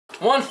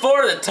One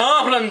for the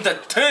Tomlin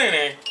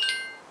Dratini.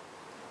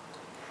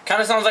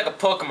 Kinda sounds like a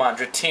Pokemon,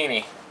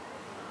 Dratini.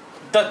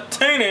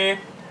 Dratini.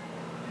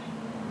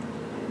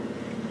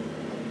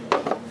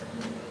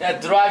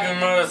 Yeah, drive your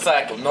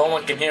motorcycle. No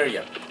one can hear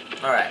you.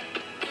 Alright.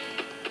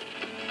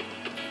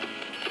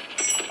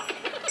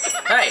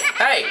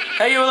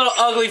 Hey, you little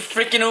ugly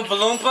freaking Oompa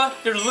Loompa.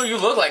 You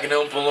look like an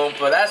Oompa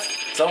Loompa.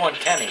 That's so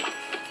uncanny.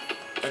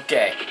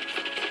 Okay.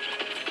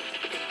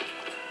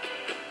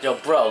 Yo,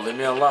 bro, leave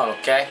me alone,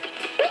 okay?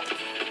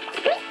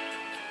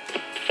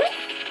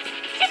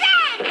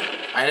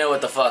 I know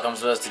what the fuck I'm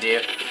supposed to do.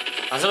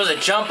 I'm supposed to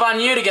jump on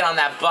you to get on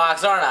that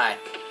box, aren't I?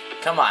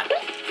 Come on.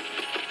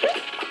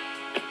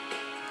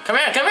 Come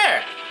here, come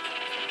here!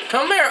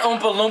 Come here,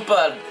 Oompa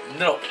Loompa,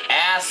 little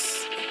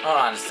ass. Hold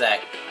on a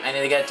sec. I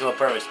need to get to a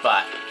perfect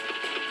spot.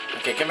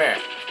 Okay, come here.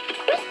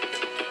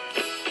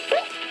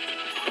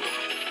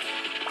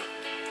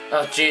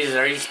 Oh, Jesus,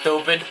 are you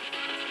stupid?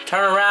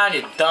 Turn around,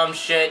 you dumb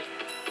shit.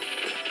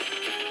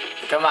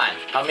 Come on,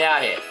 help me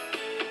out here.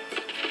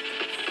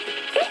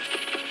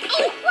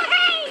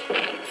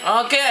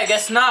 Okay, I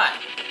guess not.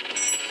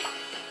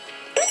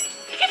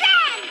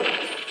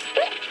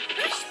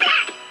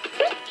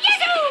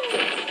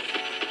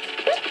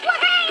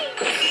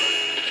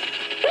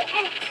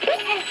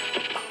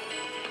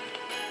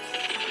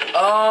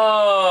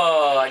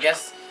 Oh, I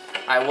guess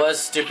I was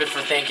stupid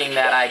for thinking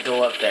that I'd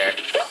go up there.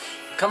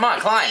 Come on,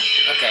 climb.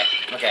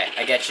 Okay,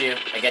 I get you.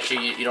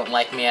 You don't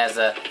like me as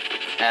a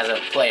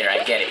player.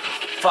 I get it.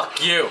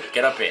 Fuck you.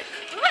 Get up here.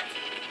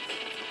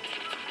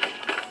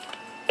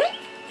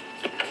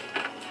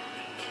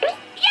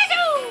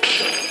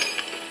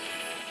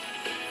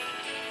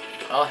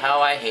 Oh,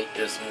 how I hate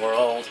this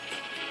world.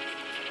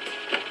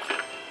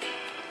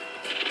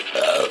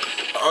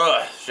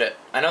 Shit.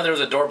 I know there was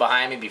a door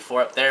behind me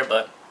before up there,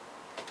 but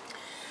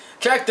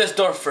check this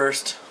door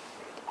first.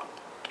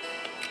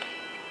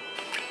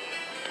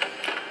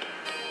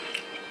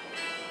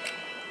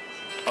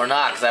 Or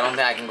not, because I don't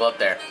think I can go up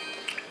there.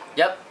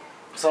 Yep.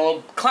 So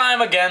we'll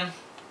climb again.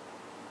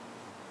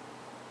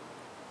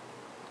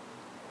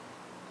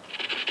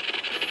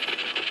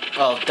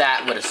 Oh,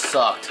 that would have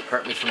sucked.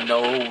 Hurt me for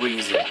no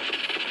reason.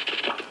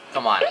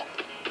 Come on.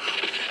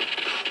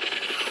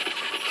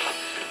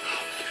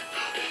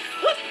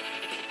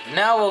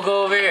 Now we'll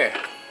go over here.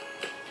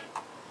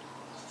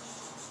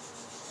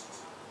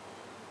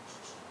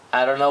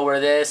 I don't know where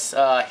this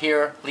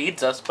here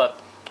leads us, but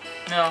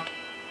you know,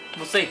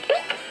 we'll see.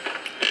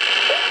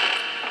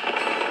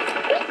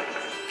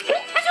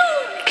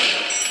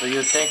 Do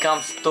you think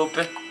I'm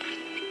stupid?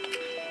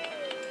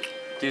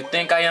 Do you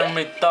think I am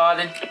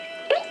retarded?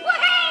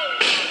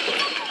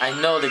 I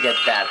know to get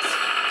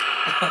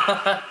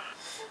that.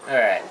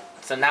 Alright,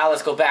 so now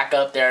let's go back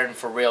up there and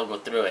for real go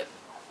through it.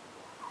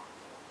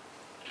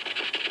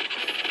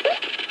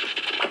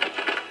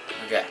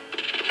 Okay.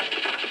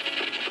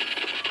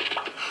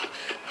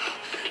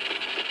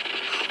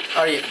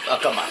 Are you? Oh,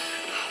 come on.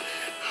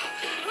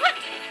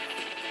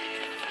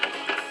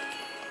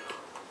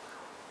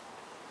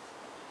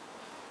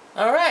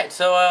 Alright,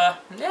 so,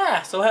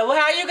 yeah, so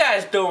how you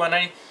guys doing?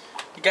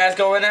 You guys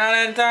going out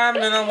anytime?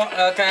 You know,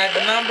 can I have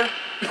the number?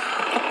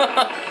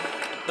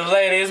 The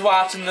ladies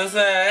watching this,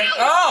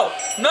 oh!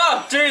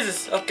 No!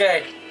 Jesus!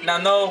 Okay. Now,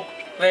 no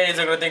ladies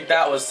are gonna think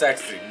that was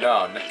sexy.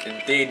 No,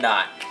 indeed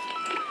not.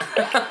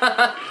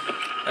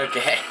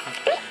 Okay.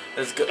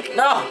 Let's go.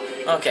 No!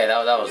 Okay,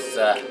 that was,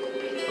 a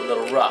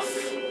little rough.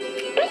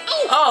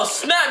 Oh,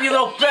 snap, you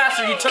little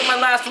bastard! You took my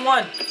last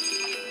one!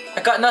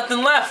 I got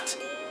nothing left!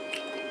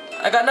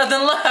 I'm gonna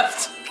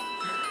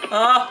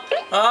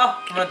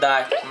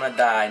die.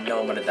 I know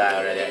I'm gonna die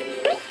already.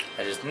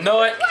 I just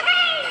know it.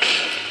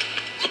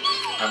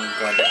 I'm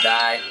going to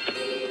die.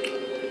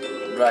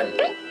 Run.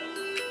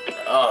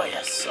 Oh,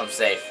 yes, I'm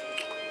safe.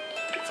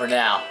 For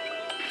now.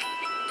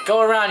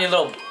 Go around, you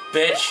little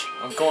bitch.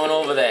 I'm going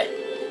over there.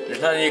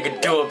 There's nothing you can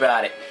do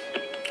about it.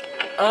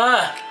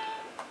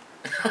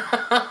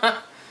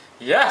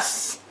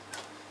 Yes!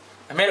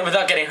 I made it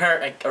without getting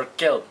hurt or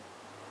killed.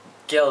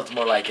 Killed,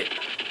 more like it.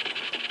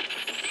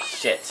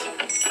 Shit.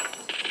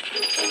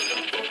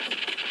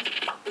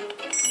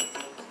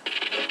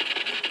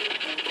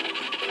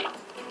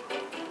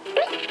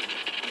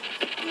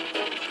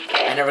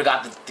 I never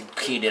got the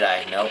key, did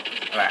I? Nope.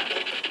 Alright.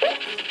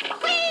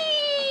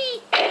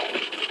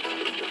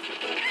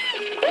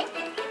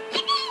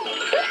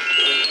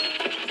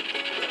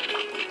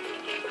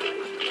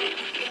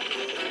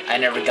 I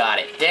never got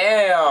it.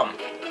 Damn!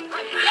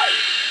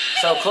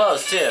 So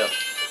close, too.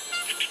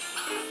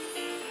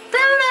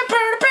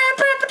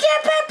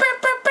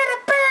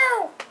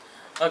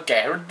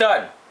 Okay, we're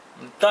done.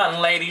 I'm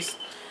done, ladies.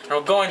 And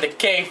we're going to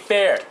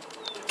K-Fair.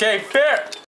 K-Fair!